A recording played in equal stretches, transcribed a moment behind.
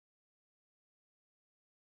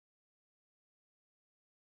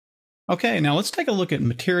Okay, now let's take a look at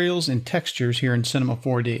materials and textures here in Cinema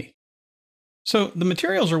 4D. So the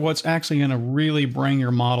materials are what's actually going to really bring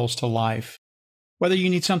your models to life. Whether you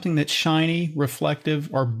need something that's shiny, reflective,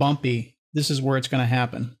 or bumpy, this is where it's going to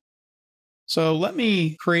happen. So let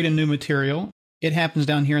me create a new material. It happens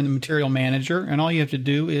down here in the Material Manager, and all you have to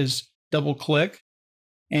do is double-click,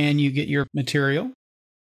 and you get your material.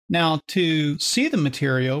 Now, to see the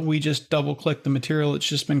material, we just double-click the material that's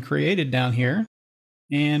just been created down here,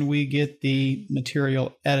 and we get the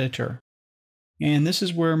material editor. And this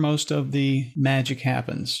is where most of the magic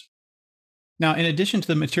happens. Now, in addition to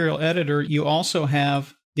the material editor, you also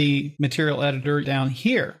have the material editor down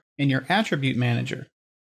here in your attribute manager.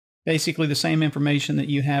 Basically, the same information that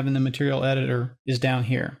you have in the material editor is down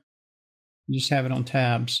here. You just have it on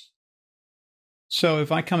tabs. So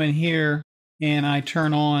if I come in here and I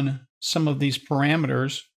turn on some of these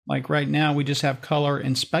parameters, like right now we just have color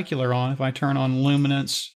and specular on. If I turn on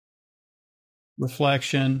luminance,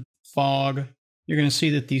 reflection, fog, you're going to see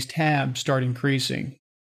that these tabs start increasing.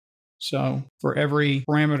 So for every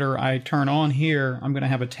parameter I turn on here, I'm going to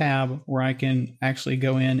have a tab where I can actually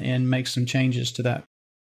go in and make some changes to that.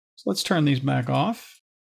 So let's turn these back off,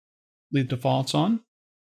 leave defaults on,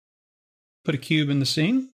 put a cube in the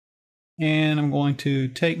scene, and I'm going to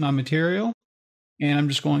take my material and I'm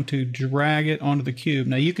just going to drag it onto the cube.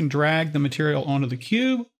 Now you can drag the material onto the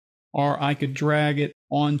cube, or I could drag it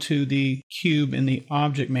onto the cube in the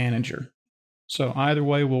object manager. So either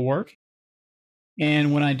way will work.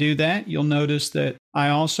 And when I do that, you'll notice that I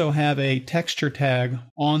also have a texture tag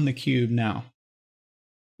on the cube now.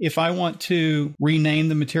 If I want to rename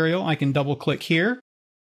the material, I can double click here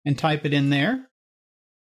and type it in there,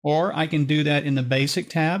 or I can do that in the basic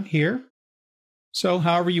tab here. So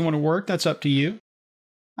however you want to work, that's up to you.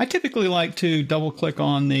 I typically like to double click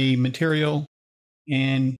on the material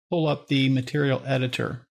and pull up the material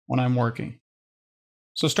editor when I'm working.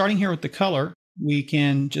 So starting here with the color, we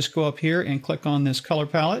can just go up here and click on this color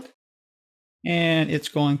palette, and it's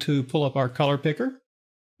going to pull up our color picker.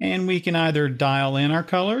 And we can either dial in our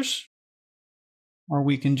colors, or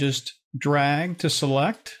we can just drag to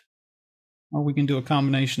select, or we can do a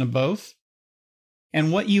combination of both.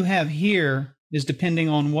 And what you have here is depending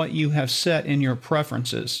on what you have set in your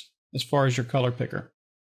preferences as far as your color picker.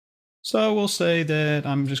 So we'll say that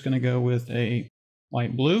I'm just going to go with a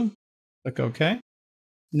light blue, click OK.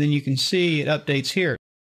 And then you can see it updates here.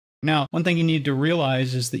 Now, one thing you need to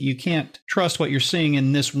realize is that you can't trust what you're seeing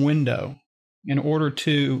in this window. In order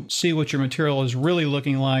to see what your material is really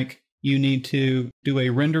looking like, you need to do a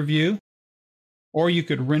render view, or you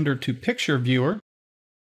could render to picture viewer.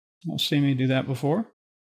 You'll see me do that before.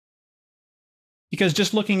 Because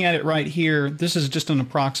just looking at it right here, this is just an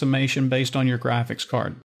approximation based on your graphics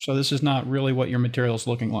card. So this is not really what your material is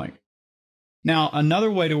looking like. Now,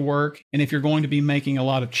 another way to work, and if you're going to be making a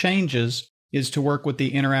lot of changes, is to work with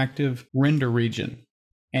the interactive render region.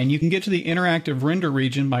 And you can get to the interactive render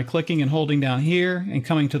region by clicking and holding down here and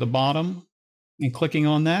coming to the bottom and clicking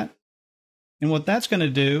on that. And what that's going to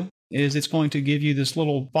do is it's going to give you this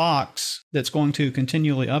little box that's going to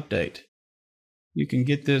continually update. You can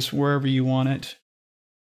get this wherever you want it.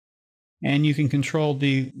 And you can control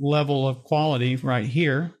the level of quality right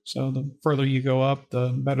here. So the further you go up,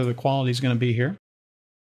 the better the quality is going to be here.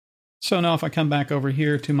 So now if I come back over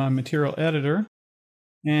here to my material editor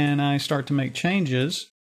and I start to make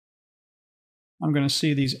changes, I'm going to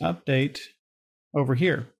see these update over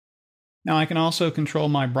here. Now I can also control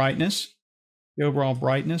my brightness, the overall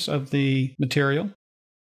brightness of the material.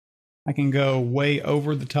 I can go way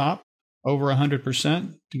over the top, over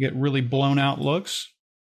 100% to get really blown out looks.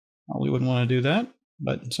 Probably wouldn't want to do that,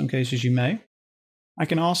 but in some cases you may. I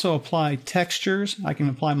can also apply textures. I can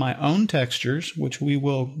apply my own textures, which we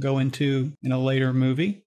will go into in a later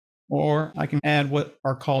movie, or I can add what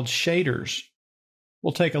are called shaders.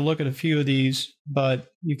 We'll take a look at a few of these, but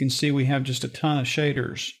you can see we have just a ton of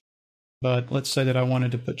shaders. But let's say that I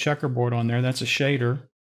wanted to put checkerboard on there. That's a shader,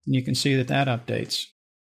 and you can see that that updates.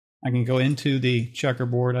 I can go into the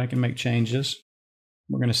checkerboard. I can make changes.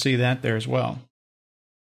 We're going to see that there as well.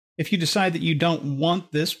 If you decide that you don't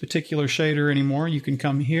want this particular shader anymore, you can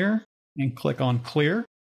come here and click on clear,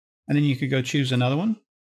 and then you could go choose another one.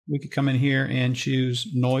 We could come in here and choose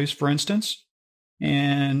noise, for instance.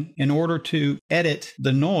 And in order to edit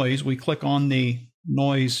the noise, we click on the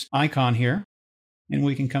noise icon here, and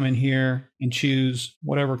we can come in here and choose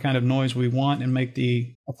whatever kind of noise we want and make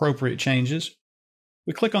the appropriate changes.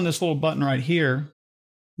 We click on this little button right here,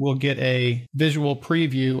 we'll get a visual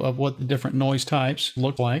preview of what the different noise types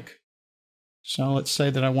look like. So let's say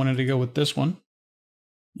that I wanted to go with this one,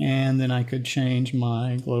 and then I could change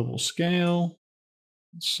my global scale.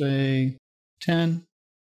 let's say 10.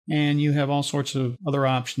 And you have all sorts of other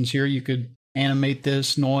options here. You could animate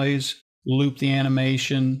this noise, loop the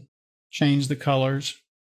animation, change the colors.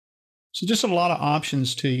 So just a lot of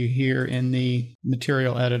options to you here in the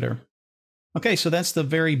material editor. Okay, so that's the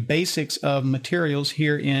very basics of materials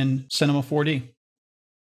here in Cinema 4D.